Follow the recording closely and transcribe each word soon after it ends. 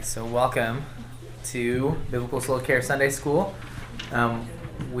So welcome to Biblical Soul Care Sunday School.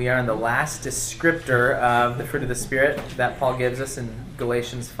 We are in the last descriptor of the fruit of the Spirit that Paul gives us in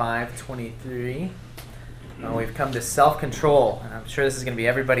Galatians 5:23. We've come to self-control, and I'm sure this is going to be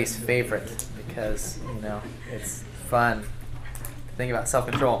everybody's favorite because, it's fun to think about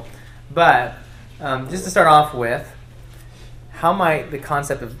self-control. But just to start off with, how might the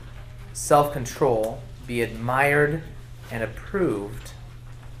concept of self-control be admired and approved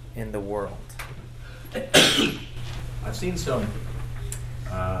in the world? I've seen some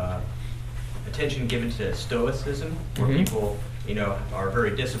attention given to stoicism, where people, are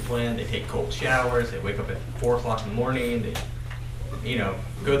very disciplined. They take cold showers. They wake up at 4 o'clock in the morning. They,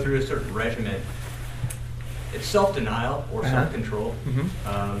 go through a certain regimen. It's self-denial or self-control,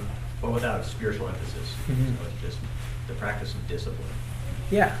 but without a spiritual emphasis. So it's just the practice of discipline.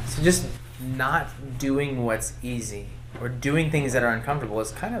 Yeah, so just not doing what's easy or doing things that are uncomfortable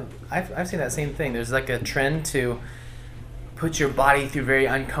is kind of, I've seen that same thing. There's like a trend to put your body through very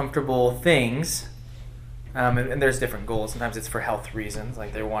uncomfortable things, and there's different goals. Sometimes it's for health reasons,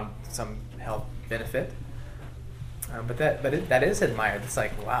 like they want some health benefit. But that is admired. It's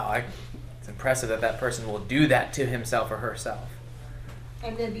like, wow, it's impressive that person will do that to himself or herself.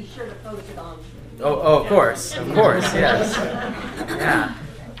 And then be sure to post it on. Of course, yes. Yeah.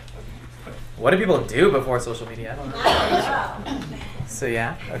 What do people do before social media? I don't know. So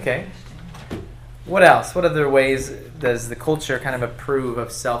yeah, okay. What else? What other ways does the culture kind of approve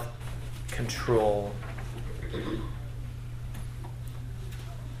of self-control?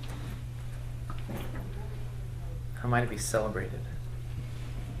 How might it be celebrated?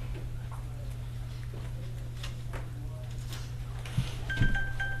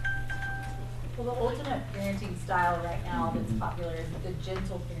 Well, the ultimate parenting style right now that's popular is the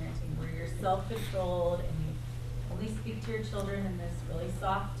gentle parenting, where you're self-controlled and you only speak to your children in this really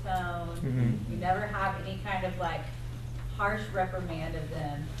soft tone. You never have any kind of harsh reprimand of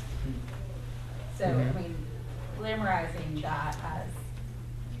them. So, glamorizing that as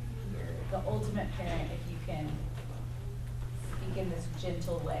the ultimate parent, if you can speak in this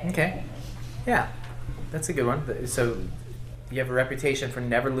gentle way. Okay. Yeah, that's a good one. So you have a reputation for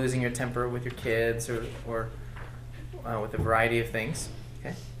never losing your temper with your kids or with a variety of things.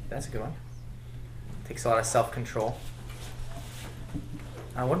 Okay, that's a good one. Takes a lot of self-control.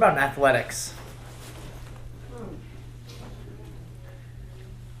 What about in athletics?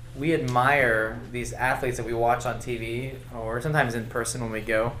 We admire these athletes that we watch on TV or sometimes in person when we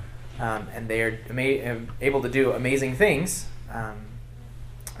go, and they are able to do amazing things.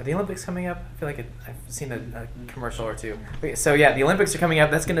 Are the Olympics coming up? I feel like I've seen a commercial or two. Okay, so yeah, the Olympics are coming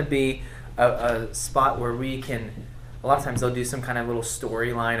up. That's going to be a spot where we can, a lot of times they'll do some kind of little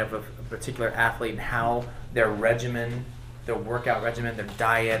storyline of a particular athlete and how their regimen, their workout regimen, their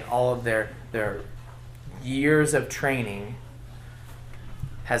diet, all of their years of training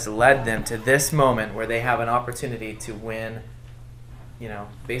has led them to this moment where they have an opportunity to win,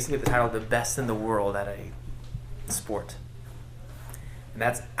 basically the title of the best in the world at a sport. And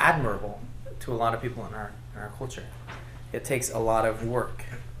that's admirable to a lot of people in our culture. It takes a lot of work.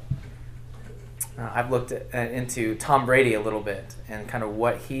 I've looked into Tom Brady a little bit and kind of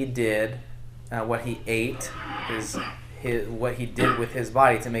what he did, what he ate, what he did with his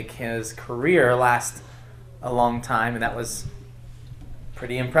body to make his career last a long time, and that was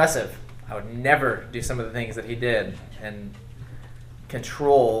pretty impressive. I would never do some of the things that he did and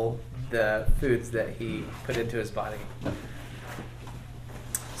control the foods that he put into his body.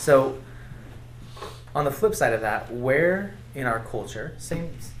 So, on the flip side of that, where in our culture,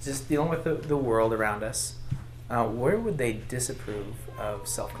 just dealing with the world around us, where would they disapprove of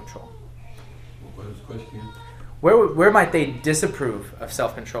self-control? What is the question? Where might they disapprove of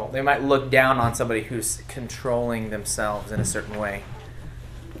self-control? They might look down on somebody who's controlling themselves in a certain way.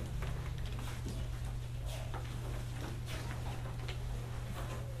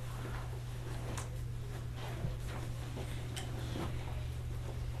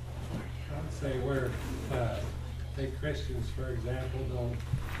 Say where, say Christians, for example, don't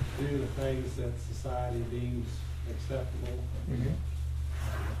do the things that society deems acceptable.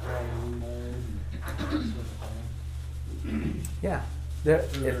 Yeah.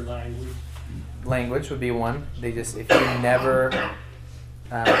 Their language. Language would be one. If you never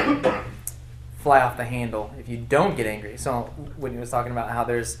fly off the handle, if you don't get angry. So when he was talking about how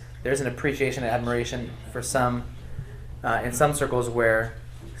there's an appreciation and admiration for some, in some circles where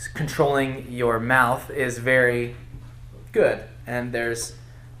controlling your mouth is very good, and there's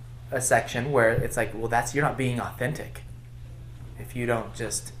a section where it's like, well, you're not being authentic if you don't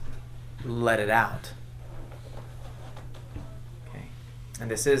just let it out. Okay. and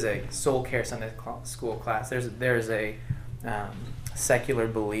this is a soul care Sunday school class, there's a secular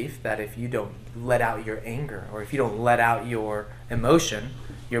belief that if you don't let out your anger, or if you don't let out your emotion,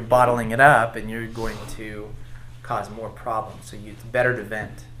 you're bottling it up and you're going to cause more problems. So it's better to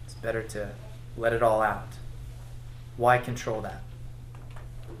vent. It's better to let it all out. Why control that?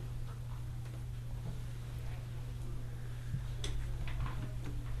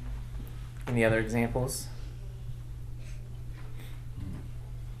 Any other examples?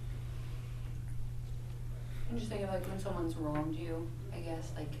 I'm just thinking like when someone's wronged you, I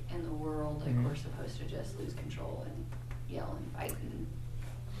guess, like in the world, like we're supposed to just lose control and yell and fight and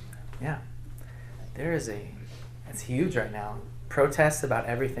Yeah. It's huge right now. Protests about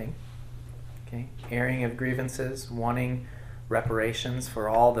everything. Okay? Airing of grievances, wanting reparations for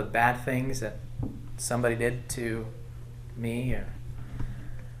all the bad things that somebody did to me, or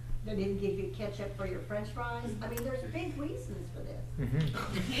They didn't give you ketchup for your french fries. I mean, there's big reasons for this.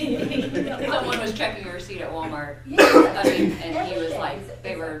 someone was checking a receipt at Walmart. Yeah. I mean, and he was Everything. like, It's-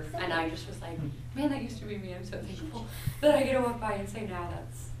 they it's were, upsetting. and I just was like, man, that used to be me. I'm so thankful that I get to walk by and say now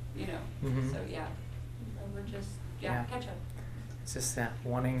that's, you know. Mhm. So yeah, we're just Yeah. catch up. it's just that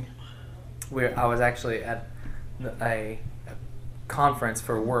wanting. I was actually at a conference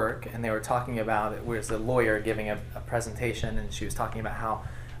for work, and they were talking about it. There's a lawyer giving a presentation, and she was talking about how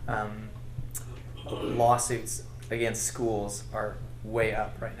lawsuits against schools are way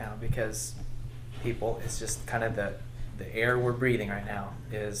up right now because it's just kind of the air we're breathing right now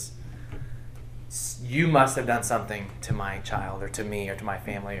is, you must have done something to my child or to me or to my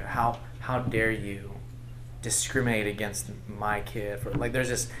family, or how dare you discriminate against my kid.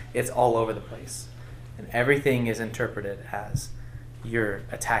 It's all over the place, and everything is interpreted as you're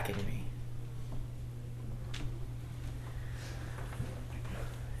attacking me.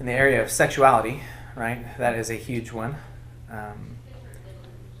 In the area of sexuality, right, that is a huge one.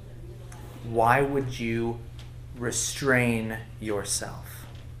 Why would you restrain yourself?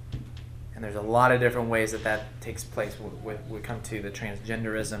 And there's a lot of different ways that takes place. We come to the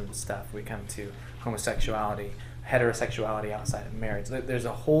transgenderism stuff. We come to homosexuality, heterosexuality outside of marriage. There's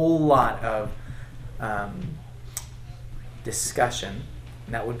a whole lot of discussion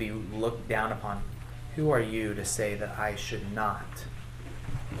that would be looked down upon. Who are you to say that I should not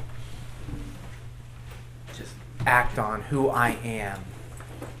just act on who I am?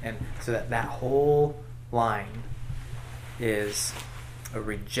 And so that whole line is a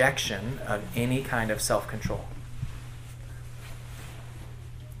rejection of any kind of self-control.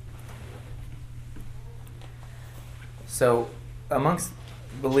 So amongst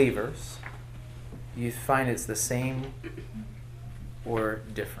believers, you find it's the same or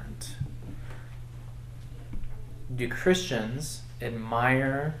different. Do Christians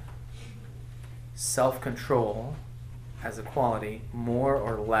admire self-control as a quality more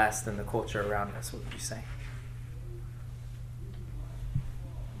or less than the culture around us? What would you say?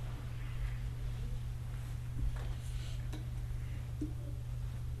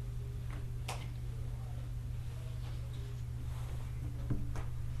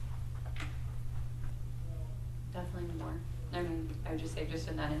 Definitely more. I mean, I would just say just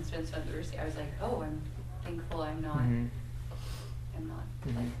in that instance of the receipt, I was like, oh, I'm thankful I'm not Mhm.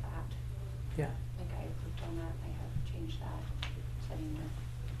 like that. Yeah. Like I worked on that, I have changed that, setting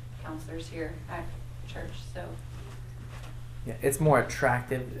the counselors here at church, so. Yeah, it's more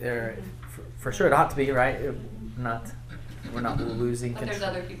attractive. For sure, it ought to be, right? We're not losing But control. there's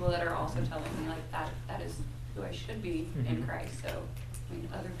other people that are also telling me like that is who I should be in Mhm. Christ, so, I mean,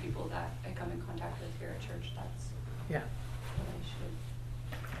 other people that I come in contact with here at church, that's Yeah, what I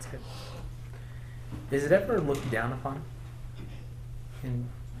should. that's good. Is it ever looked down upon?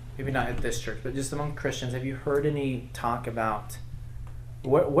 Maybe not at this church, but just among Christians, have you heard any talk about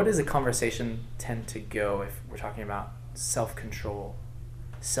what does a conversation tend to go if we're talking about self-control,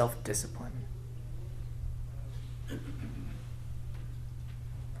 self-discipline?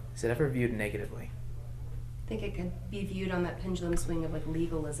 Is it ever viewed negatively? I think it could be viewed on that pendulum swing of like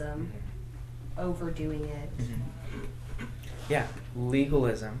legalism, overdoing it. Yeah,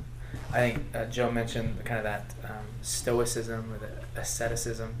 legalism. I think Joe mentioned kind of that stoicism or the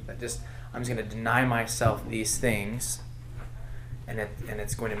asceticism, that I'm just going to deny myself these things, and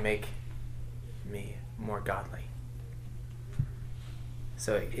it's going to make me more godly.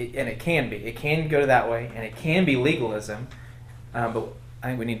 So it can go that way, and it can be legalism, but I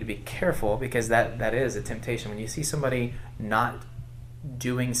think we need to be careful because that is a temptation. When you see somebody not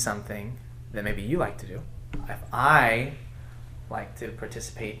doing something that maybe you like to do, if I like to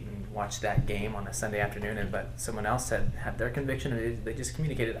participate and watch that game on a Sunday afternoon, but someone else had their conviction, and they just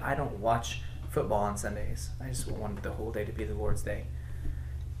communicated, I don't watch football on Sundays. I just want the whole day to be the Lord's day.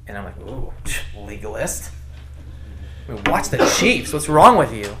 And I'm like, ooh, legalist. I mean, watch the Chiefs. What's wrong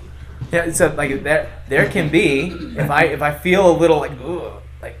with you? Yeah, so like there can be, if I feel a little like, ooh,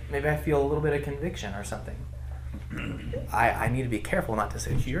 like maybe I feel a little bit of conviction or something, I need to be careful not to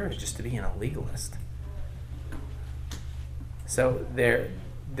say you're just to be an legalist. So there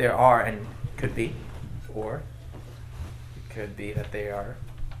are, and could be, or it could be that they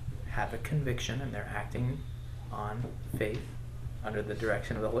have a conviction and they're acting on faith under the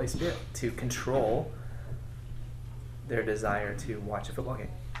direction of the Holy Spirit to control their desire to watch a football game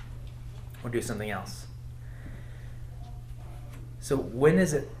or do something else. So when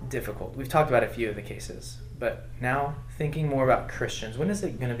is it difficult? We've talked about a few of the cases, but now thinking more about Christians, when is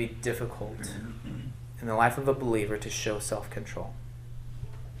it going to be difficult in the life of a believer to show self-control?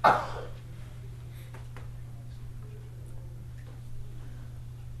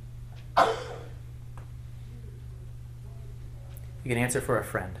 You can answer for a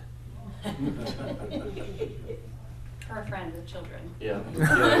friend. For a friend with children. Yeah. For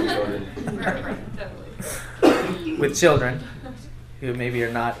a friend, totally. With children who maybe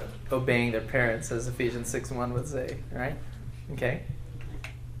are not obeying their parents, as Ephesians 6:1 would say, right? Okay.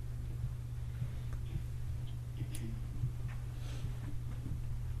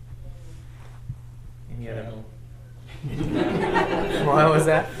 Any other? What was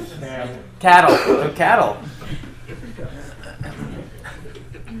that? Cattle. Oh, cattle.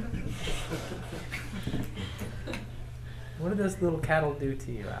 What do those little cattle do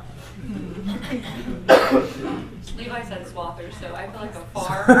to you, Alan? Levi said swathers, so I feel like a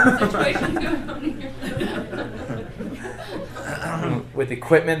farm situation going on here. With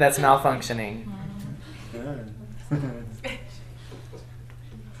equipment that's malfunctioning.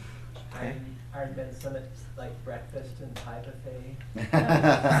 Okay. Iron Man Summit's like breakfast and pie buffet.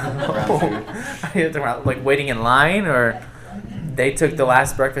 Are you talking about like waiting in line, or they took the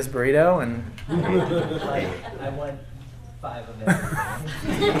last breakfast burrito and? Like, I want 5 of everything.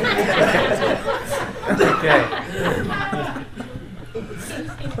 Okay.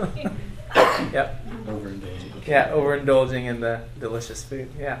 Yep. Overindulging. Yeah, overindulging in the delicious food.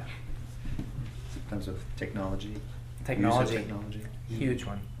 Yeah. Sometimes with technology. Technology. Use of technology. Huge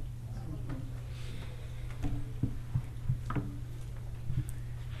one. I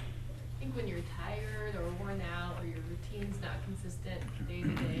think when you're tired or worn out or your routine's not consistent day to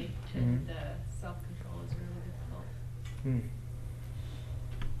day, and self-control is really difficult.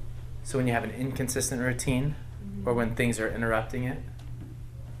 So when you have an inconsistent routine, or when things are interrupting it,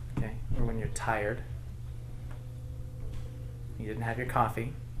 okay, or when you're tired, you didn't have your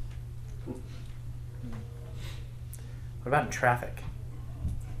coffee. What about in traffic?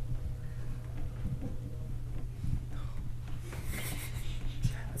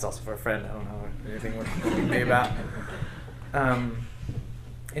 That's also for a friend. I don't know anything what it would be about.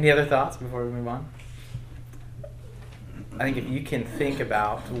 Any other thoughts before we move on? I think if you can think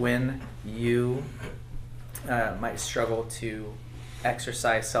about when you might struggle to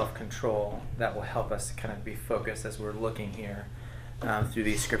exercise self-control, that will help us to kind of be focused as we're looking here through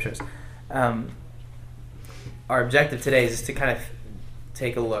these scriptures. Our objective today is just to kind of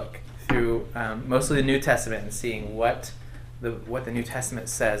take a look through mostly the New Testament and seeing what the New Testament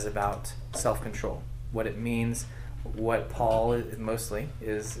says about self-control, what it means, what Paul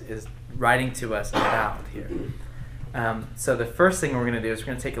is writing to us about here. So the first thing we're going to do is we're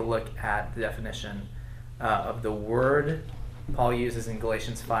going to take a look at the definition of the word Paul uses in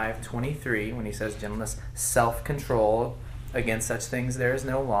Galatians 5:23 when he says gentleness, self-control. Against such things there is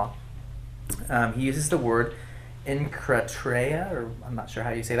no law. He uses the word enkratreia, or I'm not sure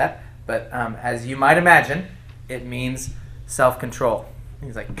how you say that, but as you might imagine, it means self-control.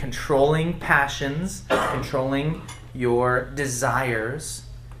 He's like controlling passions, controlling your desires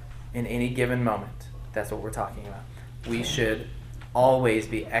in any given moment. That's what we're talking about. We should always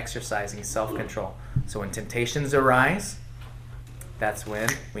be exercising self-control. So when temptations arise, that's when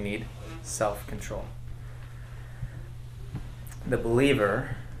we need self-control. The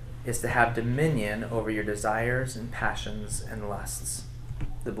believer is to have dominion over your desires and passions and lusts.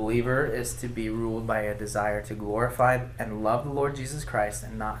 The believer is to be ruled by a desire to glorify and love the Lord Jesus Christ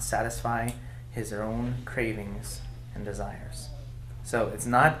and not satisfy his own cravings and desires. So it's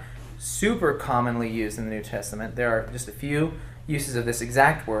not super commonly used in the New Testament. There are just a few uses of this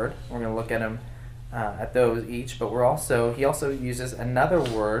exact word. We're going to look at them at those each, but he also uses another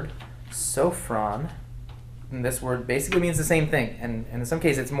word, sophron. And this word basically means the same thing, and in some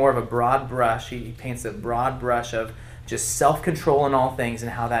cases it's more of a broad brush. He paints a broad brush of just self-control in all things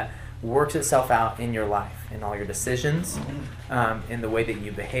and how that works itself out in your life, in all your decisions, in the way that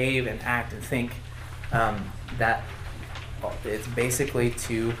you behave and act and think. That it's basically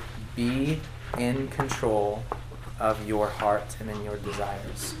to be in control of your heart and in your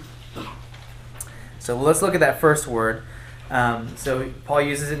desires. So let's look at that first word. So Paul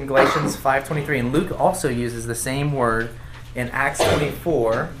uses it in Galatians 5:23, and Luke also uses the same word in Acts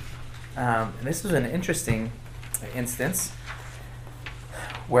 24. And this is an interesting instance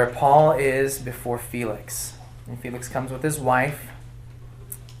where Paul is before Felix. And Felix comes with his wife.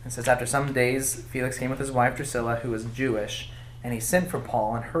 It says, after some days, Felix came with his wife Drusilla, who was Jewish, and he sent for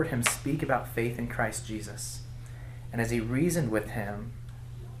Paul and heard him speak about faith in Christ Jesus. And as he reasoned with him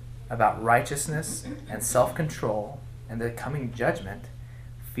about righteousness and self-control and the coming judgment,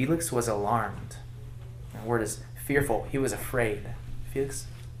 Felix was alarmed. The word is fearful. He was afraid. Felix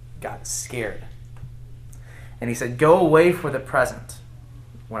got scared. And he said, go away for the present.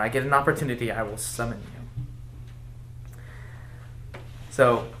 When I get an opportunity, I will summon you.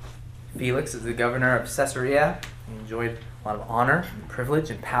 So, Felix is the governor of Caesarea. He enjoyed a lot of honor and privilege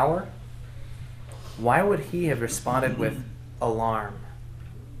and power. Why would he have responded with alarm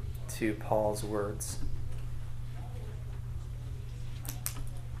to Paul's words?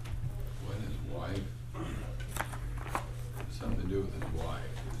 When his wife, something to do with his wife,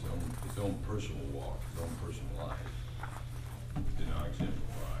 his own personal walk, his own personal life, did not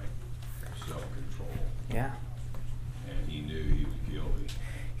exemplify self-control. Yeah. And he knew he was guilty.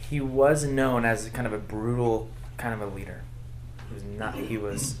 He was known as kind of a brutal kind of a leader.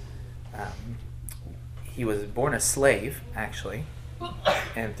 He was born a slave, actually,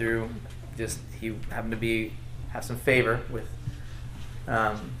 and through he happened to have some favor with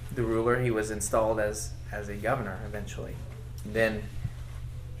the ruler. He was installed as a governor eventually. And then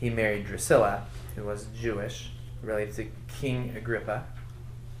he married Drusilla, who was Jewish, related to King Agrippa,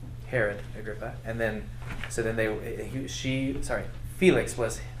 Herod Agrippa, and then Felix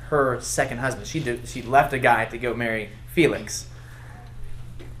was her second husband. She left a guy to go marry Felix.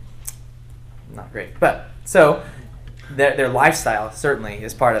 Not great, but so their lifestyle certainly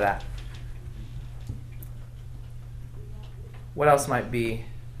is part of that. What else might be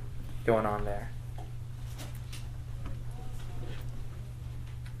going on there?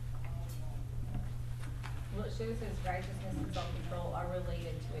 Well, it shows his righteousness and self-control are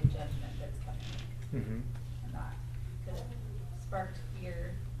related to a judgment that's coming. Mm-hmm. And that could have sparked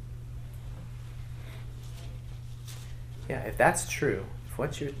fear. Yeah, if that's true, if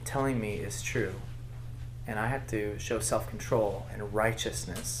what you're telling me is true, and I have to show self-control and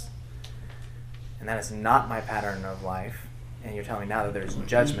righteousness, and that is not my pattern of life, and you're telling me now that there's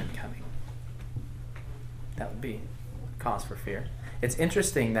judgment coming, that would be cause for fear. It's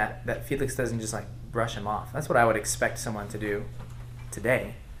interesting that Felix doesn't just brush him off. That's what I would expect someone to do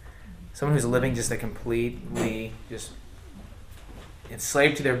today. Someone who's living just a completely just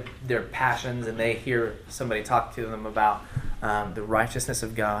enslaved to their passions, and they hear somebody talk to them about the righteousness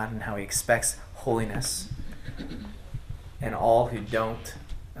of God and how he expects holiness, and all who don't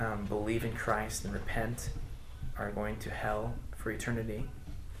believe in Christ and repent are going to hell for eternity.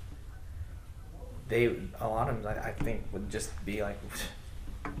 A lot of them, I think, would just be like,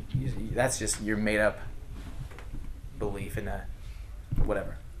 that's just your made up belief in a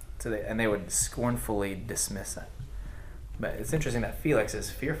whatever. So they would scornfully dismiss it. But it's interesting that Felix is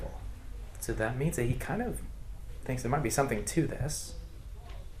fearful. So that means that he kind of thinks there might be something to this.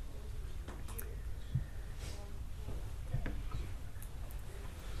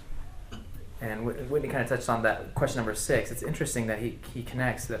 And Whitney kind of touched on that question number 6. It's interesting that he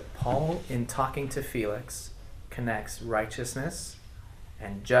connects that Paul, in talking to Felix, connects righteousness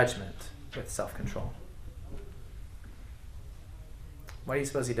and judgment with self-control. Why do you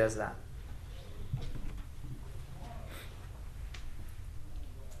suppose he does that?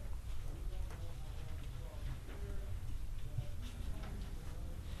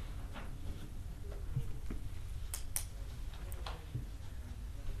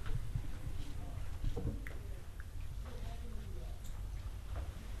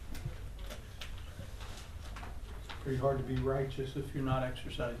 Pretty hard to be righteous if you're not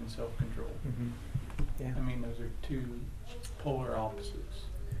exercising self-control. Mm-hmm. Yeah. I mean, those are two polar opposites.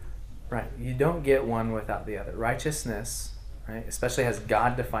 Right. You don't get one without the other. Righteousness, right, especially as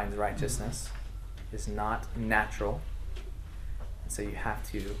God defines righteousness, is not natural. And so you have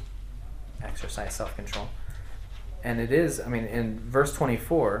to exercise self-control. And it is, in verse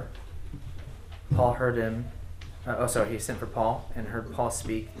 24, Paul heard him, he sent for Paul and heard Paul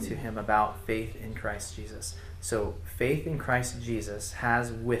speak to him about faith in Christ Jesus. So faith in Christ Jesus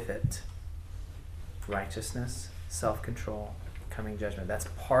has with it righteousness, self-control, coming judgment. That's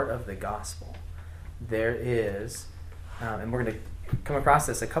part of the gospel. There is, and we're going to come across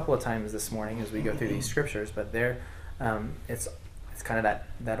this a couple of times this morning as we go through these scriptures, but there It's kind of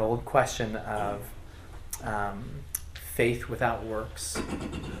that old question of faith without works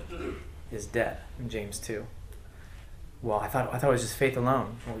is dead in James 2. Well, I thought it was just faith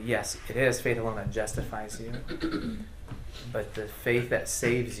alone. Well, yes, it is faith alone that justifies you. But the faith that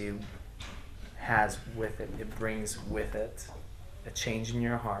saves you has with it brings with it a change in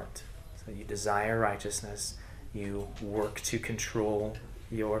your heart. So you desire righteousness, you work to control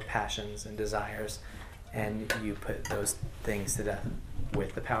your passions and desires, and you put those things to death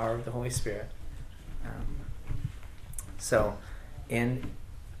with the power of the Holy Spirit. So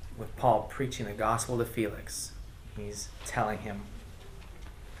with Paul preaching the gospel to Felix, he's telling him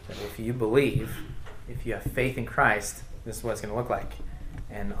that if you believe, if you have faith in Christ, this is what it's going to look like.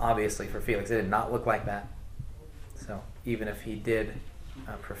 And obviously for Felix, it did not look like that. So even if he did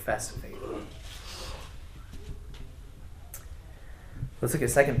profess faith. Let's look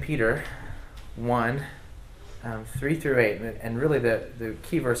at 2 Peter 1, 3 through 8. And really the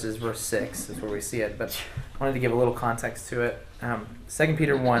key verse is verse 6 is where we see it. But I wanted to give a little context to it. 2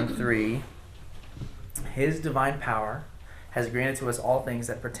 Peter 1, 3. His divine power has granted to us all things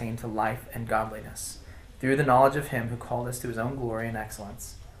that pertain to life and godliness, through the knowledge of him who called us to his own glory and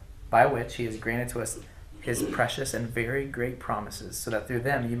excellence, by which he has granted to us his precious and very great promises, so that through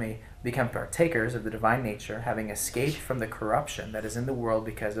them you may become partakers of the divine nature, having escaped from the corruption that is in the world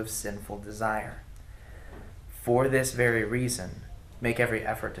because of sinful desire. For this very reason, make every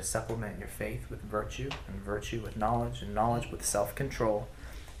effort to supplement your faith with virtue, and virtue with knowledge, and knowledge with self-control,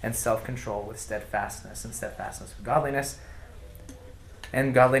 and self-control with steadfastness, and steadfastness with godliness,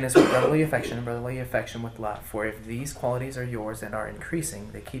 and godliness with brotherly affection, and brotherly affection with love. For if these qualities are yours and are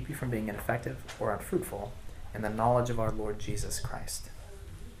increasing, they keep you from being ineffective or unfruitful in the knowledge of our Lord Jesus Christ.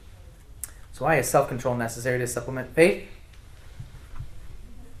 So why is self-control necessary to supplement faith?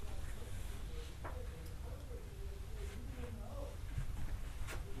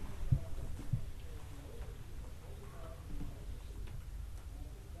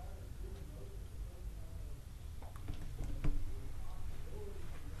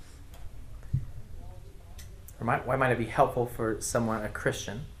 Or why might it be helpful for someone, a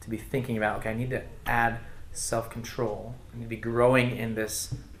Christian, to be thinking about, okay, I need to add self-control. I need to be growing in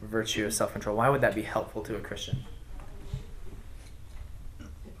this virtue of self-control. Why would that be helpful to a Christian?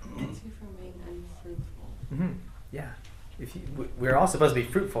 It prevents you from being unfruitful. Mm-hmm. Yeah. We're all supposed to be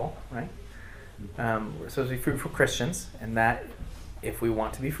fruitful, right? We're supposed to be fruitful Christians, and that if we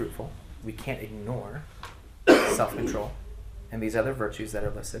want to be fruitful, we can't ignore self-control and these other virtues that are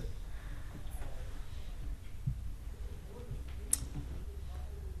listed.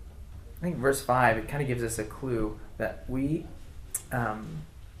 I think verse 5, it kind of gives us a clue that we're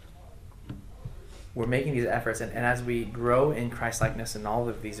making these efforts, and as we grow in Christ-likeness and all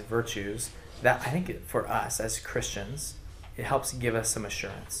of these virtues, that I think for us as Christians, it helps give us some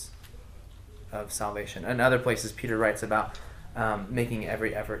assurance of salvation. In other places, Peter writes about making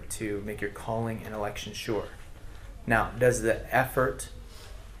every effort to make your calling and election sure. Now, does the effort,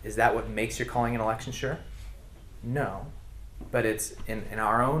 is that what makes your calling and election sure? No. But it's in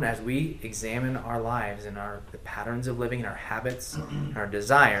our own, as we examine our lives and the patterns of living and our habits and our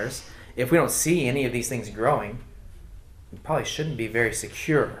desires, if we don't see any of these things growing, we probably shouldn't be very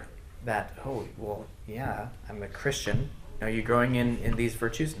secure that, oh, well, yeah, I'm a Christian. Are you growing in these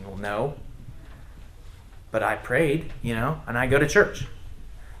virtues? Well, no. But I prayed, and I go to church.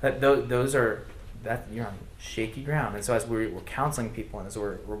 You're on shaky ground. And so as we're counseling people and as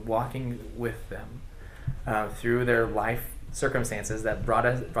we're walking with them through their life circumstances that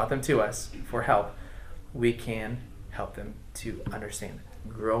brought them to us for help, we can help them to understand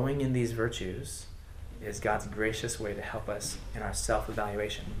growing in these virtues is God's gracious way to help us in our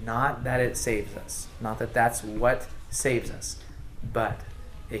self-evaluation. Not that it saves us, not that that's what saves us, but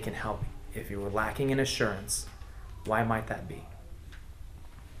it can help. If you were lacking in assurance, why might that be?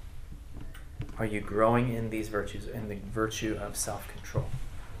 Are you growing in these virtues, in the virtue of self-control?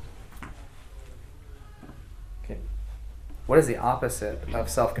 Okay. What is the opposite of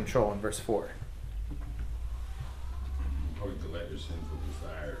self-control in verse 4? Probably to let your sinful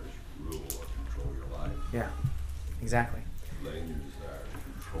desires rule or control your life. Yeah, exactly. Letting your desires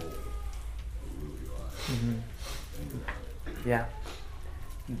control or rule your life. Mm-hmm. Yeah.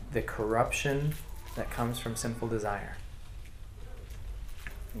 The corruption that comes from sinful desire.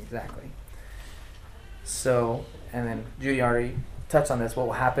 Exactly. So, and then Judy already touched on this. What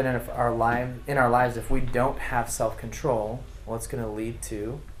will happen in our lives if we don't have self-control? Well, it's going to lead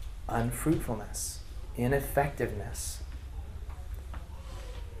to unfruitfulness, ineffectiveness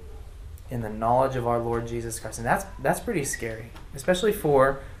in the knowledge of our Lord Jesus Christ. And that's pretty scary, especially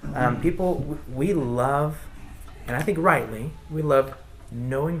for people. We love and I think rightly, we love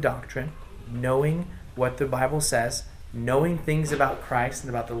knowing doctrine, knowing what the Bible says, knowing things about Christ and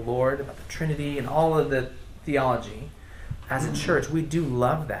about the Lord, about the Trinity, and all of the theology. As a church, we do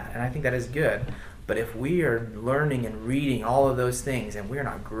love that, and I think that is good. But if we are learning and reading all of those things and we're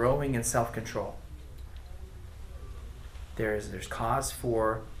not growing in self-control, there's cause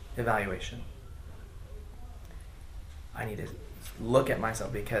for evaluation. I need to look at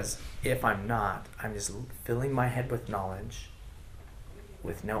myself, because if I'm not, I'm just filling my head with knowledge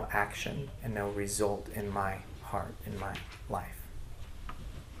with no action and no result in my heart, in my life.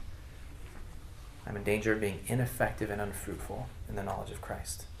 I'm in danger of being ineffective and unfruitful in the knowledge of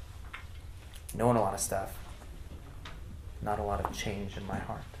Christ. Knowing a lot of stuff, not a lot of change in my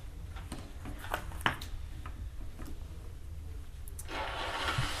heart.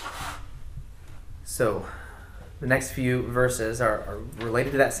 So, the next few verses are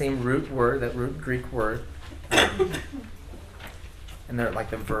related to that same root word, that root Greek word. And they're like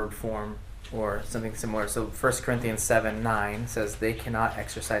the verb form or something similar. So 1 Corinthians 7:9 says they cannot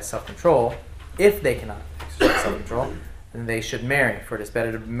exercise self-control. If they cannot exercise self-control, then they should marry, for it is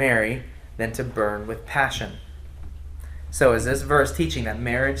better to marry than to burn with passion. So is this verse teaching that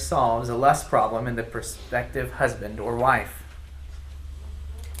marriage solves a lust problem in the prospective husband or wife?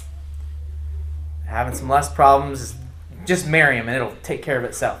 Having some lust problems, just marry him and it'll take care of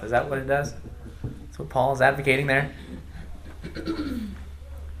itself. Is that what it does? That's what Paul is advocating there? Go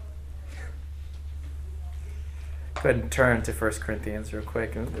ahead and turn to 1 Corinthians real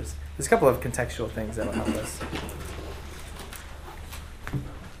quick. And there's a couple of contextual things that will help us.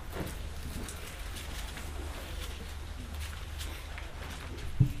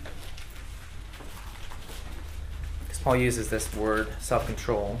 Because Paul uses this word,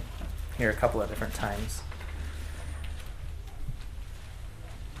 self-control, here a couple of different times.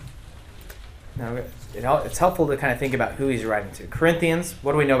 Now, it's helpful to kind of think about who he's writing to. Corinthians,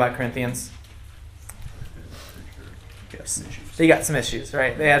 what do we know about Corinthians? They got some issues,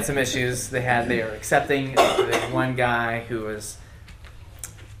 right? They had some issues. They were accepting the one guy who was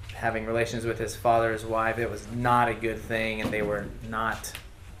having relations with his father's wife. It was not a good thing, and they were not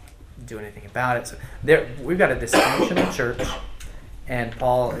doing anything about it. So we've got a dysfunctional church, and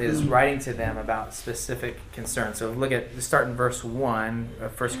Paul is writing to them about specific concerns. So start in verse 1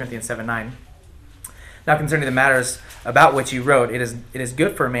 of 1 Corinthians 7:9. Now concerning the matters about which he wrote, it is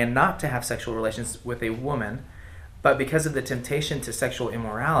good for a man not to have sexual relations with a woman, but because of the temptation to sexual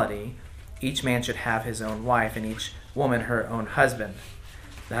immorality, each man should have his own wife, and each woman her own husband.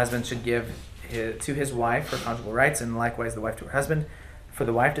 The husband should give to his wife her conjugal rights, and likewise the wife to her husband. For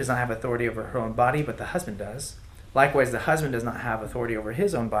the wife does not have authority over her own body, but the husband does. Likewise the husband does not have authority over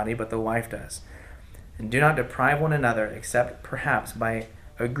his own body, but the wife does. And do not deprive one another, except perhaps by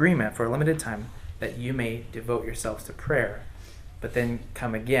agreement for a limited time, that you may devote yourselves to prayer, but then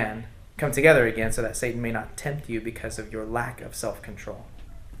come together again, so that Satan may not tempt you because of your lack of self-control.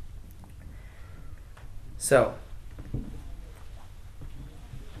 So,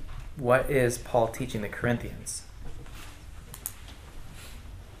 what is Paul teaching the Corinthians?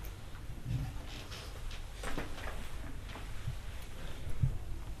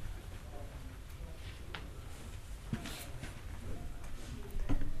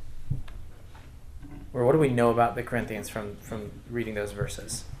 Or what do we know about the Corinthians from reading those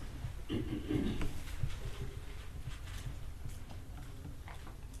verses?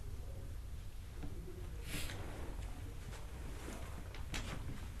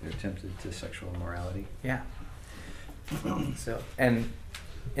 They're tempted to sexual immorality. Yeah. So, and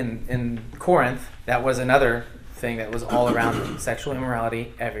in Corinth, that was another thing that was all around sexual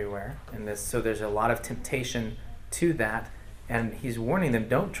immorality everywhere. And so there's a lot of temptation to that. And he's warning them,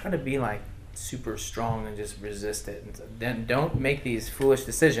 don't try to be like super strong and just resist it. And then don't make these foolish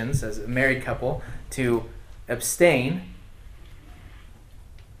decisions as a married couple to abstain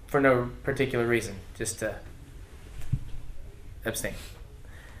for no particular reason, just to abstain.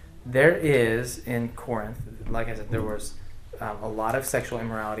 There is in Corinth, like I said, there was a lot of sexual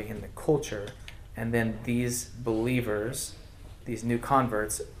immorality in the culture, and then these believers, these new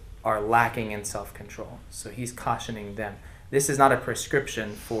converts, are lacking in self-control. So he's cautioning them. This is not a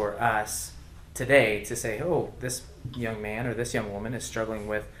prescription for us today to say, oh, this young man or this young woman is struggling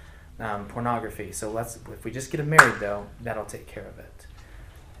with pornography. So if we just get them married, though, that'll take care of it.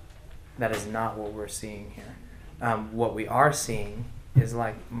 That is not what we're seeing here. What we are seeing is,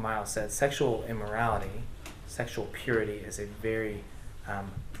 like Miles said, sexual immorality, sexual purity is a very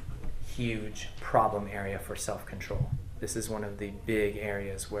huge problem area for self-control. This is one of the big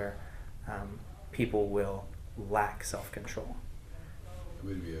areas where people will lack self-control.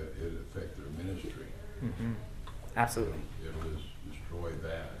 Maybe it'd affect their ministry. Mm-hmm. Absolutely. It'll just destroy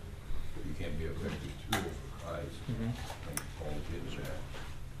that. You can't be an effective tool for Christ. Like Paul did that.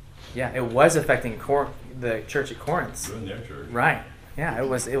 Yeah, it was affecting the church at Corinth. Doing their church. Right. Yeah, it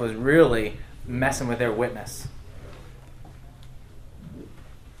was really messing with their witness.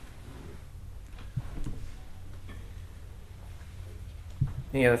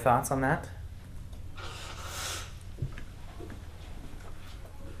 Any other thoughts on that?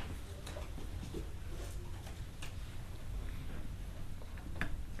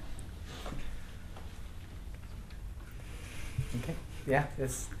 Okay. Yeah,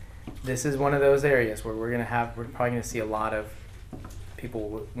 this is one of those areas where we're probably gonna see a lot of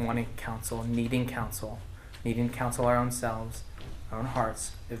people wanting counsel, needing counsel our own selves, our own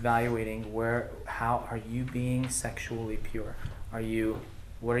hearts, evaluating how are you being sexually pure?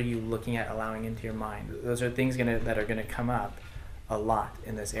 What are you looking at, allowing into your mind? Those are things that are gonna come up a lot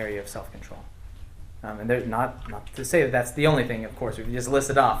in this area of self-control. And they're not to say that that's the only thing, of course. We've just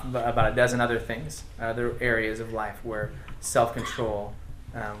listed off about a dozen other things, other areas of life where self-control,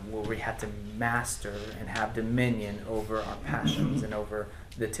 where we have to master and have dominion over our passions and over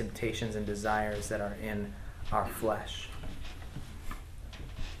the temptations and desires that are in our flesh.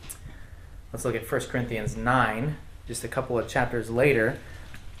 Let's look at 1 Corinthians 9, just a couple of chapters later.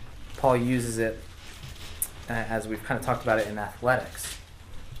 Paul uses it as we've kind of talked about it in athletics.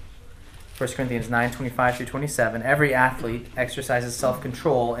 1 Corinthians 9, 25 through 27, every athlete exercises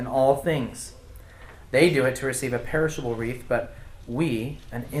self-control in all things. They do it to receive a perishable wreath, but we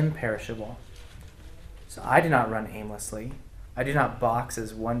an imperishable. So I do not run aimlessly. I do not box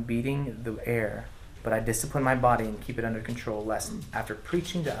as one beating the air, but I discipline my body and keep it under control, lest after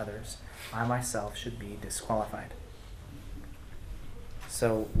preaching to others, I myself should be disqualified.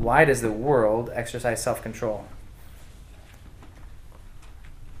 So why does the world exercise self-control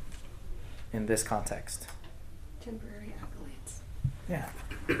in this context? Temporary accolades. Yeah.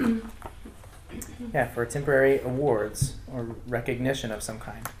 Yeah, for temporary awards or recognition of some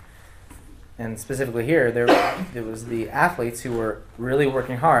kind. And specifically here, there was the athletes who were really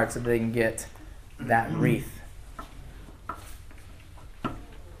working hard so they can get that wreath.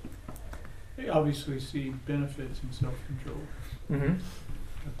 They obviously see benefits in self-control, Mm-hmm.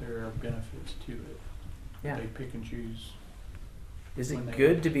 but there are benefits to it. Yeah. They pick and choose. Is when it they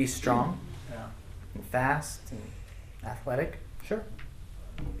good want. to be strong Yeah. and fast and athletic? Sure.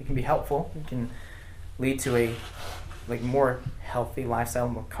 It can be helpful. It can lead to a more healthy lifestyle,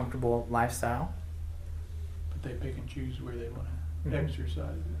 more comfortable lifestyle. But they pick and choose where they want to Mhm.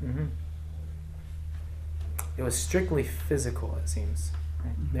 exercise it. Mm-hmm. It was strictly physical, it seems.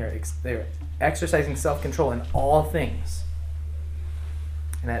 Right? They're exercising self-control in all things.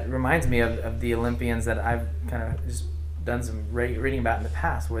 And that reminds me of the Olympians that I've kind of just done some reading about in the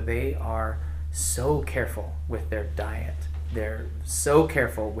past, where they are so careful with their diet. They're so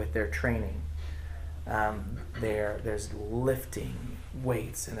careful with their training. There's lifting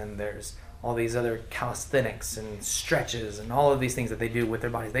weights, and then there's all these other calisthenics and stretches and all of these things that they do with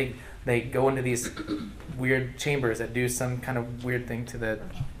their bodies. They go into these weird chambers that do some kind of weird thing to the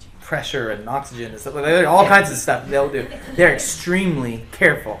pressure and oxygen and stuff. All kinds of stuff they'll do. They're extremely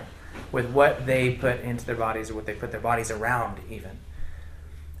careful with what they put into their bodies or what they put their bodies around even.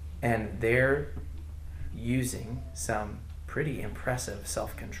 And they're using some pretty impressive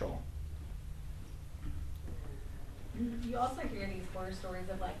self-control. You also hear these horror stories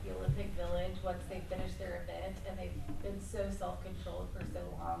of like the Olympic Village once they finish their event and they've been so self-controlled for so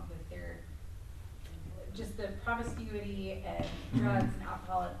long with their just the promiscuity and drugs and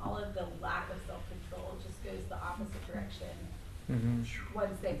alcohol and all of the lack of self-control just goes the opposite direction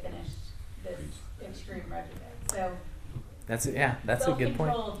once they finish this extreme regimen. So That's a good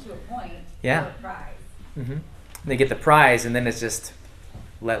point. Self-control to a point. Yeah. For a prize. Mm-hmm. They get the prize, and then it's just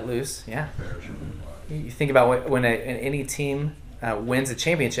let loose. Yeah. You think about when any team wins a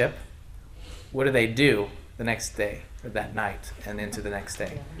championship, what do they do the next day or that night and into the next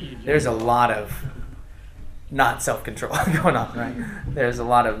day? There's a lot of not self-control going on, right? There's a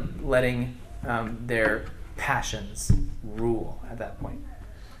lot of letting their passions rule at that point.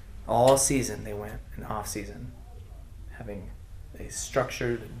 All season they went, and off season having a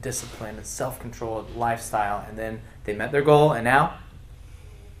structured, disciplined, and self-controlled lifestyle, and then they met their goal, and now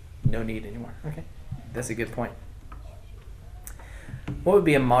no need anymore. Okay, that's a good point. What would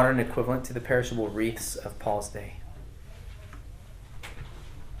be a modern equivalent to the perishable wreaths of Paul's day?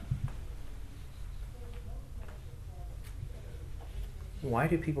 Why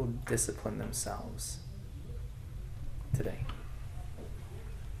do people discipline themselves today?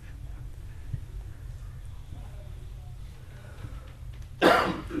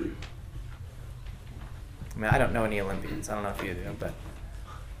 mean, I don't know any Olympians. I don't know if you do, but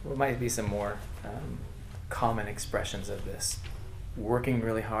there might be some more common expressions of this. Working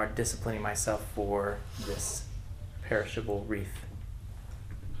really hard, disciplining myself for this perishable wreath.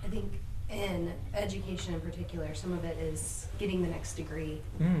 I think in education in particular, some of it is getting the next degree,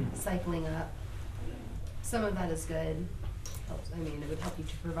 cycling up. Some of that is good. Helps. I mean, it would help you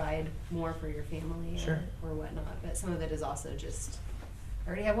to provide more for your family Sure. or whatnot. But some of it is also just, I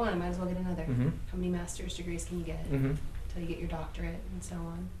already have one, I might as well get another. Mhm. How many master's degrees can you get Mhm. until you get your doctorate and so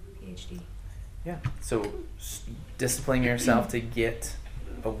on, PhD? Yeah. So disciplining yourself to get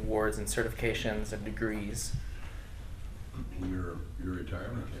awards and certifications and degrees. Your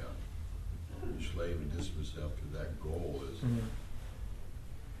retirement account, you slave and discipline yourself to that goal is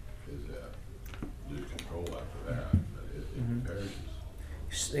lose control after that, but it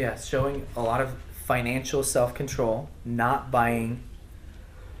perishes. Yeah, showing a lot of financial self-control, not buying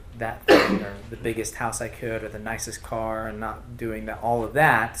that thing or the biggest house I could or the nicest car, and not doing that, all of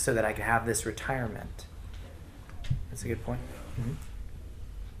that so that I could have this retirement. That's a good point.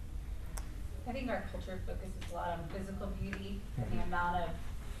 I think our culture focuses a lot on physical beauty and the amount of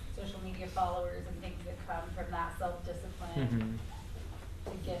social media followers and things that come from that self-discipline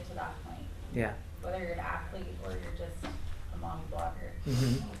to get to that point. Yeah. Whether you're an athlete or you're just a mommy blogger.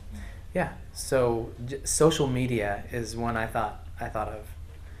 Yeah. So social media is one I thought of.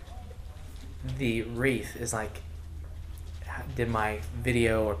 The wreath is like, did my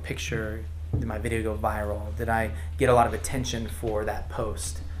video or picture, did my video go viral? Did I get a lot of attention for that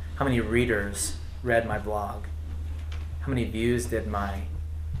post? How many readers read my blog? How many views did my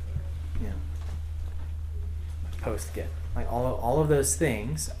post get? Like all of those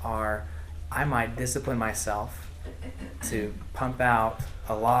things are, I might discipline myself to pump out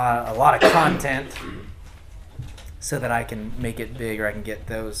a lot of content so that I can make it big, or I can get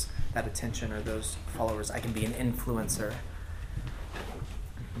that attention or those followers. I can be an influencer.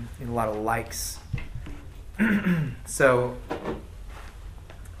 Get a lot of likes. So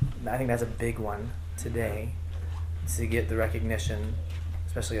I think that's a big one today, to get the recognition,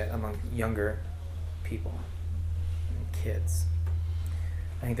 especially among younger people and kids.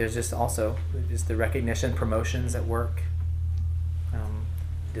 I think there's just also just the recognition, promotions at work,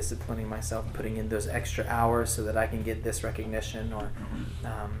 disciplining myself, putting in those extra hours so that I can get this recognition, or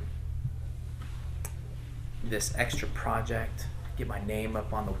this extra project, get my name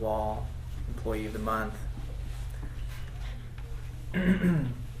up on the wall, employee of the month.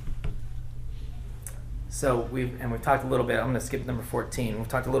 So we've talked a little bit, I'm going to skip number 14. We've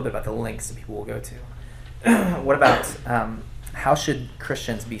talked a little bit about the links that people will go to. What about how should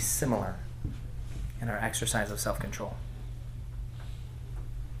Christians be similar in our exercise of self-control?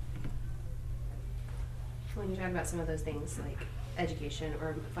 When you talk about some of those things like education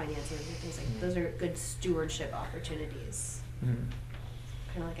or financing and things like those are good stewardship opportunities. Kind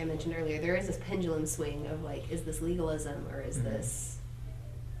of like I mentioned earlier, there is this pendulum swing of like, is this legalism or is this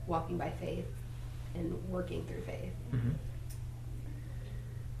walking by faith and working through faith?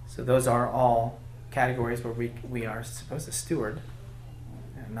 So those are all categories where we are supposed to steward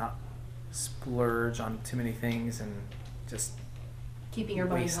and not splurge on too many things and just keeping your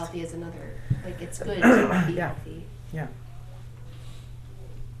body waste. healthy is another, like it's good to be healthy. Yeah.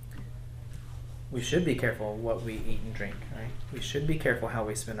 We should be careful what we eat and drink, right? We should be careful how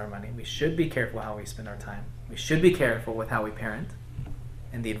we spend our money. We should be careful how we spend our time. We should be careful with how we parent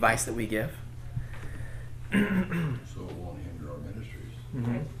and the advice that we give. So it won't hinder our ministries.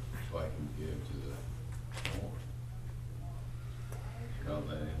 So I can give to the poor. Not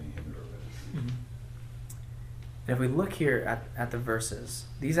let anything hinder our ministries. And if we look here at the verses,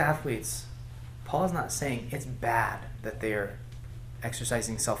 these athletes, Paul is not saying it's bad that they are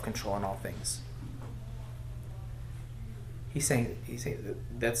exercising self-control in all things. He's saying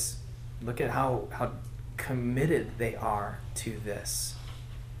that's, look at how committed they are to this.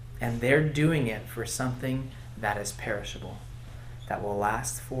 And they're doing it for something that is perishable, that will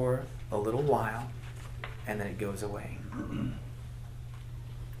last for a little while, and then it goes away.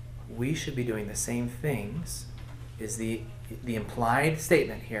 We should be doing the same things, is the implied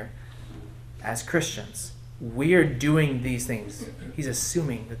statement here. As Christians, we are doing these things. He's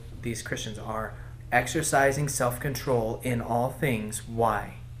assuming that these Christians are exercising self-control in all things.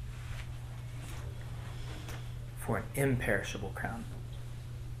 Why? For an imperishable crown.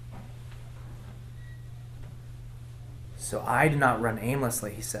 So I do not run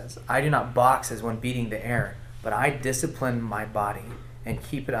aimlessly, he says. I do not box as one beating the air, but I discipline my body and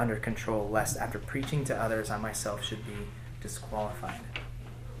keep it under control, lest after preaching to others, I myself should be disqualified.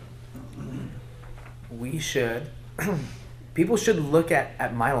 People should look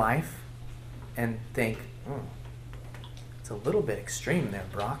at my life and think, it's a little bit extreme there,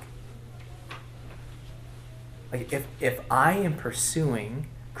 Brock. Like if I am pursuing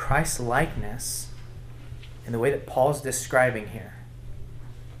Christ-likeness in the way that Paul's describing here,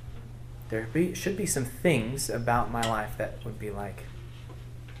 should be some things about my life that would be like,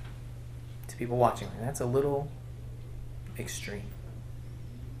 to people watching, that's a little extreme.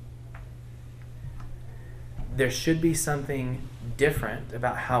 There should be something different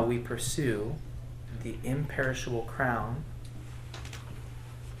about how we pursue the imperishable crown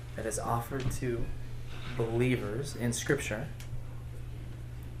that is offered to believers in Scripture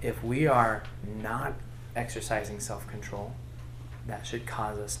if we are not exercising self-control. That should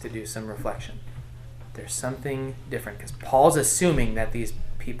cause us to do some reflection. There's something different because Paul's assuming that these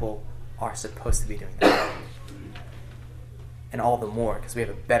people are supposed to be doing that. And all the more because we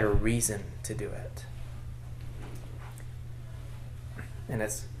have a better reason to do it. And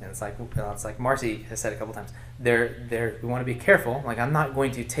it's like Marcy has said a couple times. We want to be careful. Like, I'm not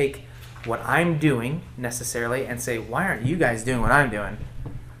going to take what I'm doing necessarily and say, why aren't you guys doing what I'm doing?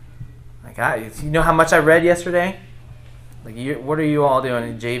 Like, you know how much I read yesterday? Like, what are you all doing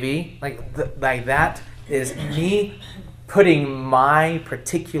in JV? Like that is me putting my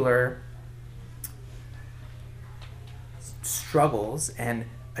particular struggles and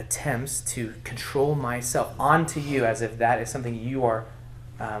attempts to control myself onto you as if that is something you are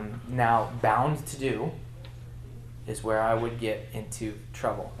now bound to do, is where I would get into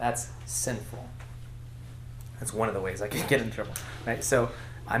trouble. That's sinful. That's one of the ways I can get in trouble. Right? So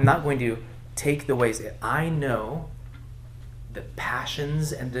I'm not going to take the ways that I know the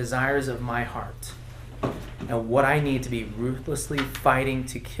passions and desires of my heart and what I need to be ruthlessly fighting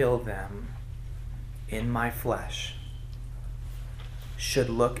to kill them in my flesh should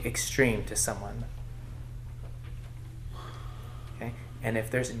look extreme to someone. Okay? And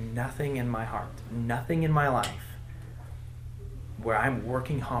if there's nothing in my heart, nothing in my life where I'm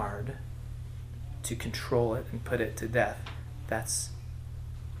working hard to control it and put it to death, that's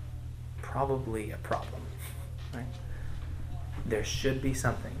probably a problem. Right? There should be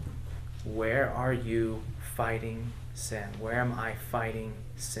something. Where are you fighting sin? Where am I fighting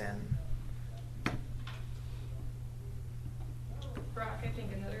sin? Brock, I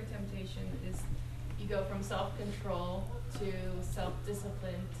think another temptation is you go from self-control to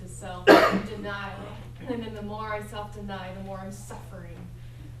self-discipline to self-denial. And then the more I self-deny, the more I'm suffering,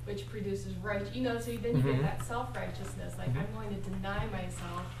 which produces so then you get that self-righteousness. Like, I'm going to deny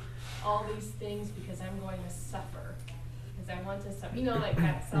myself all these things because I'm going to suffer. Because I want to suffer. Like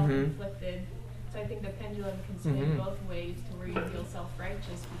that self-inflicted. So I think the pendulum can swing both ways to where you feel self-righteous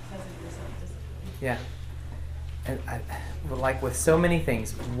because of your self-discipline. Yeah. And like with so many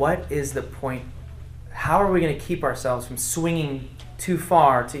things, what is the point? How are we going to keep ourselves from swinging too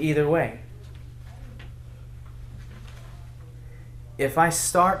far to either way? If I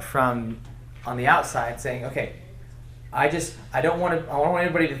start from on the outside saying, okay, I don't want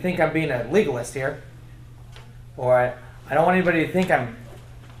anybody to think I'm being a legalist here, or I don't want anybody to think I'm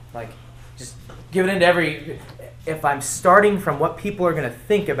like just giving into every. If I'm starting from what people are going to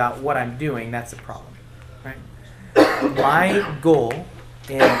think about what I'm doing, that's a problem, right? My goal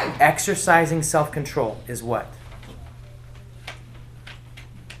in exercising self-control is what?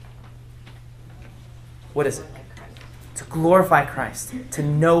 What is it? To glorify Christ, to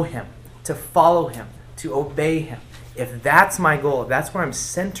know Him, to follow Him, to obey Him. If that's my goal, if that's where I'm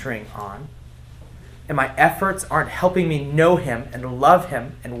centering on, and my efforts aren't helping me know Him and love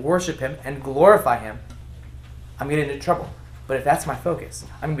Him and worship Him and glorify Him, I'm getting into trouble. But if that's my focus,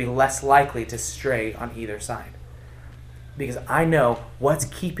 I'm going to be less likely to stray on either side. Because I know what's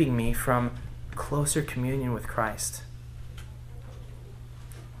keeping me from closer communion with Christ.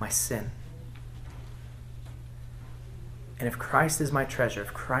 My sin. And if Christ is my treasure,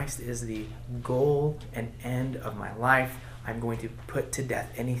 if Christ is the goal and end of my life, I'm going to put to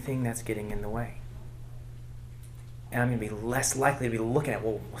death anything that's getting in the way. And I'm going to be less likely to be looking at,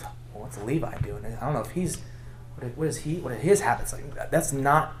 well, what's Levi doing? I don't know if he's, what are his habits like? That's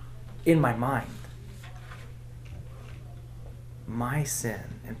not in my mind. My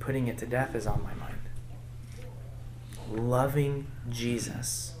sin and putting it to death is on my mind. Loving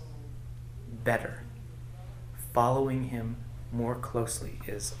Jesus better, following Him more closely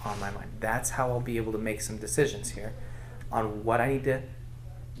is on my mind. That's how I'll be able to make some decisions here on what I need to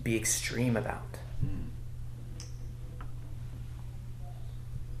be extreme about.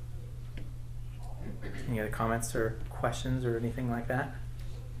 Any other comments or questions or anything like that?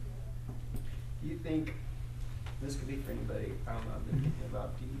 Do you think, this could be for anybody, I don't know, I've been thinking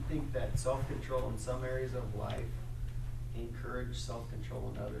about, do you think that self-control in some areas of life encourage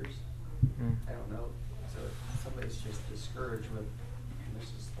self-control in others? I don't know. So if somebody's just discouraged with, and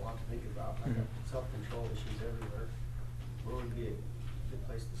there's just a lot to think about, like Mhm. self-control issues everywhere, where would be a good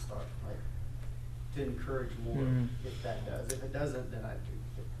place to start? Like, to encourage more Mhm. if that does. If it doesn't, then I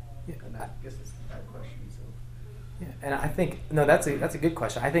Yeah. and I guess it's a bad question, so. Yeah, and I think no, that's a good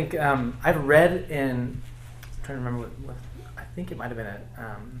question. I think I've read in, I'm trying to remember what I think it might have been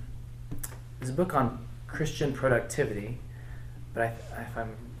there's a book on Christian productivity, but if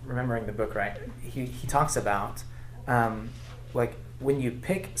I'm remembering the book right, he talks about like when you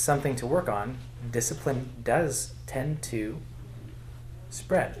pick something to work on, discipline does tend to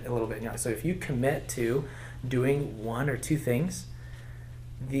spread a little bit. So if you commit to doing one or two things,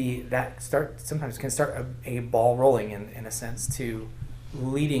 sometimes can start a ball rolling in a sense to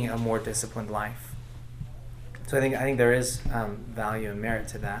leading a more disciplined life. So I think there is value and merit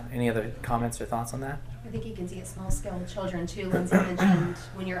to that. Any other comments or thoughts on that? I think you can see it small scale with children too. Lindsay mentioned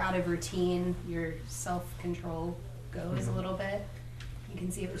when you're out of routine, your self-control goes a little bit. You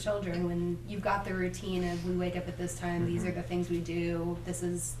can see it with children when you've got the routine of we wake up at this time, these are the things we do, this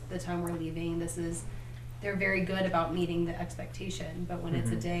is the time we're leaving, they're very good about meeting the expectation, but when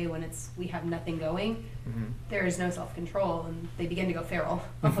it's a day when we have nothing going, there is no self-control and they begin to go feral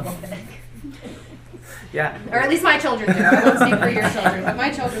a little bit. Yeah. Or at least my children do. I won't speak for your children, but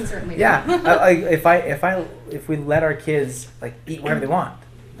my children certainly do. Yeah. If we let our kids like eat whatever they want,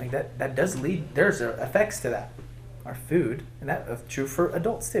 like that does lead. There's effects to that. Our food, and that's true for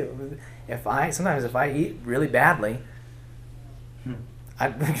adults too. Sometimes if I eat really badly,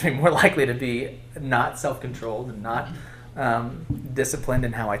 I'm going to be more likely to be not self-controlled and not disciplined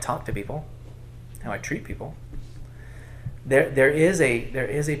in how I talk to people, how I treat people. There is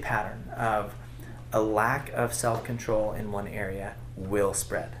a pattern of a lack of self-control in one area will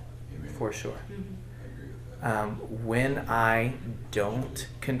spread, for sure. When I don't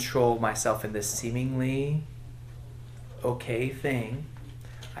control myself in this seemingly okay thing,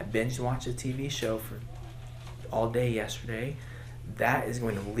 I binge watched a TV show for all day yesterday, that is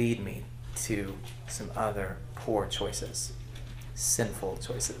going to lead me to some other poor choices, sinful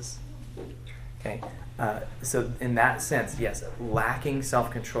choices. Okay, so in that sense, yes, lacking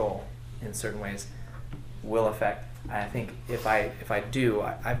self-control in certain ways will affect. I think if I do,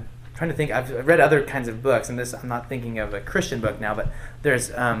 I'm trying to think. I've read other kinds of books, and this I'm not thinking of a Christian book now, but there's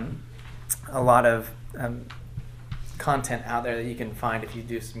a lot of content out there that you can find if you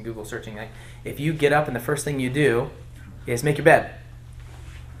do some Google searching. Like if you get up and the first thing you do is make your bed.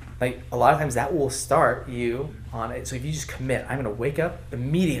 Like a lot of times that will start you on it. So if you just commit, I'm going to wake up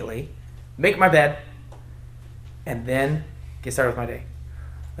immediately, make my bed, and then get started with my day.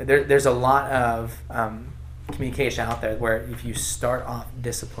 Like there's a lot of communication out there where if you start off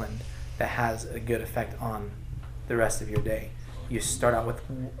disciplined, that has a good effect on the rest of your day. You start out with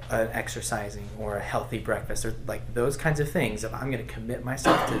an exercising or a healthy breakfast or like those kinds of things. If I'm going to commit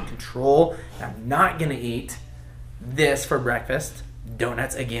myself to control, I'm not going to eat this for breakfast,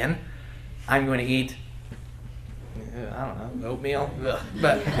 donuts again. I'm going to eat, I don't know, oatmeal.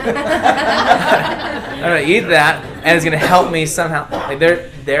 But I'm going to eat that, and it's going to help me somehow. Like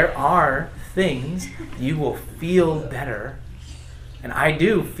there are things you will feel better. And I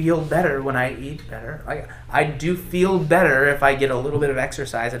do feel better when I eat better. I do feel better if I get a little bit of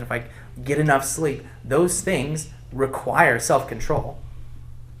exercise and if I get enough sleep. Those things require self-control.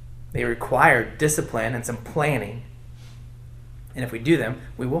 They require discipline and some planning. And if we do them,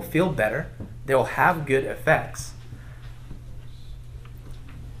 we will feel better. They will have good effects.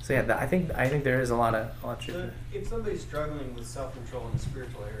 So yeah, I think there is a lot of truth So there. if somebody's struggling with self-control in the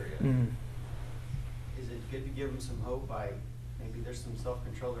spiritual area, is it good to give them some hope by maybe there's some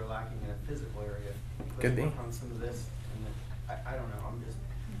self-control they're lacking in a physical area? Could be. Work on some of this, and then, I don't know. I'm just.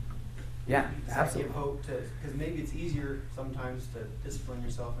 Yeah, Does that absolutely. give hope to, because maybe it's easier sometimes to discipline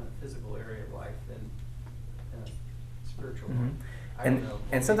yourself in a physical area of life than in a spiritual one. I don't know.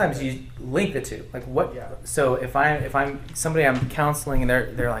 And sometimes you link the two. Like what? Yeah. So if I'm somebody I'm counseling and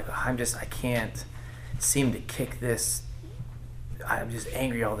they're like, oh, I can't seem to kick this. I'm just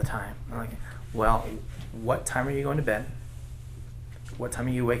angry all the time. I'm like, well, what time are you going to bed? What time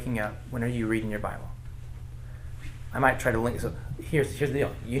are you waking up? When are you reading your Bible? I might try to link. So here's the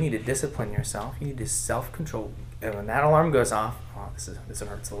deal. You need to discipline yourself. You need to self-control. And when that alarm goes off, this one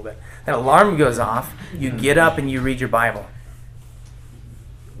hurts a little bit. That alarm goes off. You get up and you read your Bible.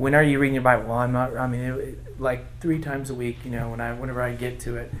 When are you reading your Bible? Well, I'm not. I mean, like 3 times a week. Whenever I get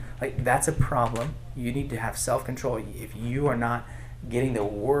to it, like that's a problem. You need to have self-control. If you are not getting the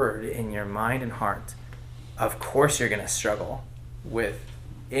Word in your mind and heart, of course you're going to struggle with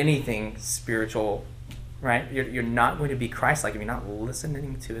anything spiritual. Right? You're not going to be Christ-like if you're not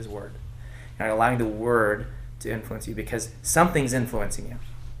listening to His Word. You're not allowing the word to influence you because something's influencing you.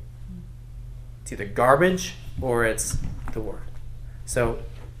 It's either garbage or it's the word. So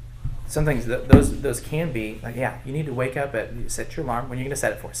some things, those can be like, yeah, you need to wake up set your alarm. When you're going to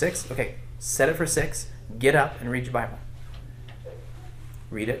set it for 6? Okay, set it for 6. Get up and read your Bible.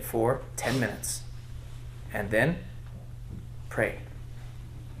 Read it for 10 minutes. And then pray.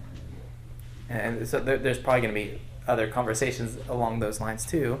 And so there's probably going to be other conversations along those lines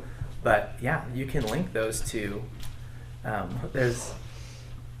too. But yeah, you can link those two. I've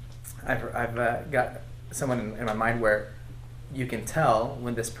got someone in my mind where you can tell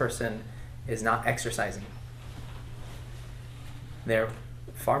when this person is not exercising. They're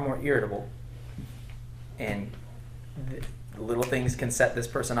far more irritable, and little things can set this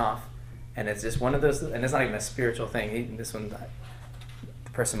person off. And it's just one of those, and it's not even a spiritual thing. The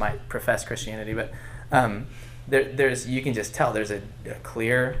person might profess Christianity, but there's you can just tell there's a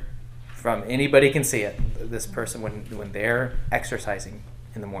clear, from anybody can see it. This person when they're exercising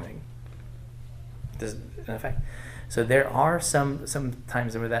in the morning, there's an effect. So there are some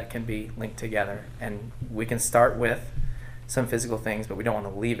times where that can be linked together, and we can start with some physical things, but we don't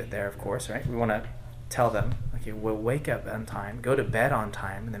want to leave it there, of course, right? We want to tell them, okay, we'll wake up on time, go to bed on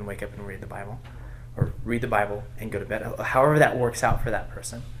time, and then wake up and read the Bible, or read the Bible and go to bed, however that works out for that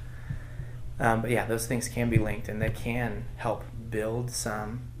person. But yeah, those things can be linked, and they can help build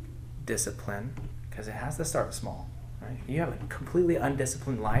some discipline, because it has to start small, right? You have a completely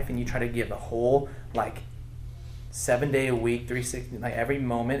undisciplined life, and you try to give the whole 7 day a week, 360, every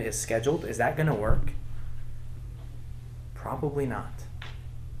moment is scheduled. Is that going to work? Probably not.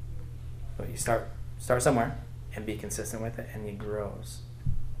 But you start somewhere and be consistent with it, and it grows.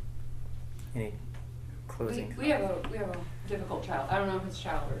 Any closing? We have a difficult child. I don't know if it's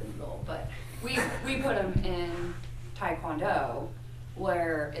child or adult, but we put him in Taekwondo,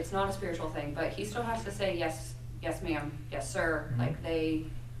 where it's not a spiritual thing, but he still has to say yes, ma'am, yes, sir. Mm-hmm. They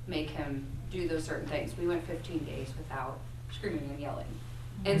make him do those certain things. We went 15 days without screaming and yelling.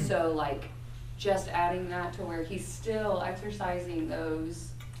 Mm-hmm. And so just adding that to where he's still exercising those,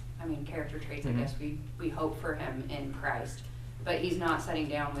 character traits, mm-hmm. I guess we hope for him in Christ. But he's not sitting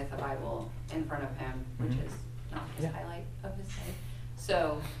down with the Bible in front of him, which Mm-hmm. is not his highlight of his day.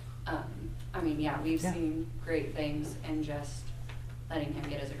 So, we've seen great things in just letting him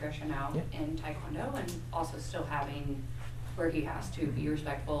get his aggression out in Taekwondo, and also still having where he has to be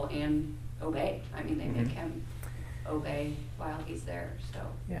respectful and obey. They mm-hmm. make him obey while he's there. So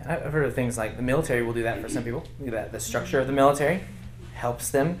yeah, I've heard of things like the military will do that for some people. The structure of the military helps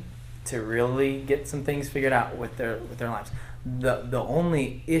them to really get some things figured out with their lives. The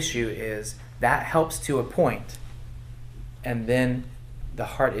only issue is that helps to a point, and then the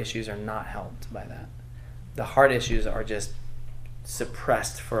heart issues are not helped by that. The heart issues are just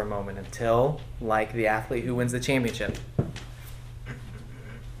suppressed for a moment until, like the athlete who wins the championship,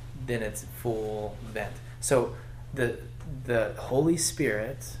 then it's full vent. So the Holy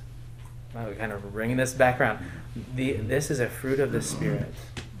Spirit, kind of bringing this back around, this is a fruit of the Spirit.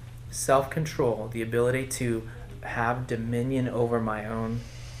 Self-control, the ability to have dominion over my own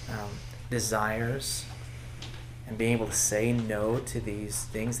desires, and being able to say no to these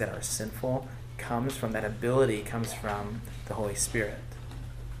things that are sinful, comes from the Holy Spirit.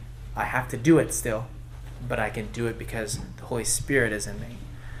 I have to do it still, but I can do it because the Holy Spirit is in me.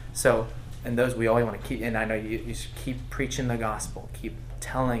 So, and those we always want to keep, and I know you should keep preaching the gospel, keep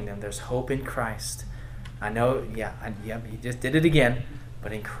telling them there's hope in Christ. I know, you just did it again,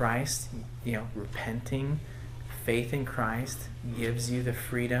 but in Christ, repenting, faith in Christ gives you the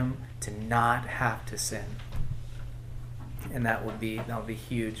freedom to not have to sin. And that will be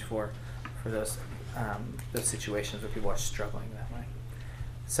huge for those situations where people are struggling that way.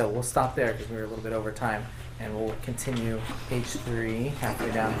 So we'll stop there because we're a little bit over time, and we'll continue page 3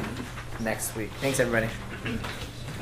 halfway down next week. Thanks, everybody.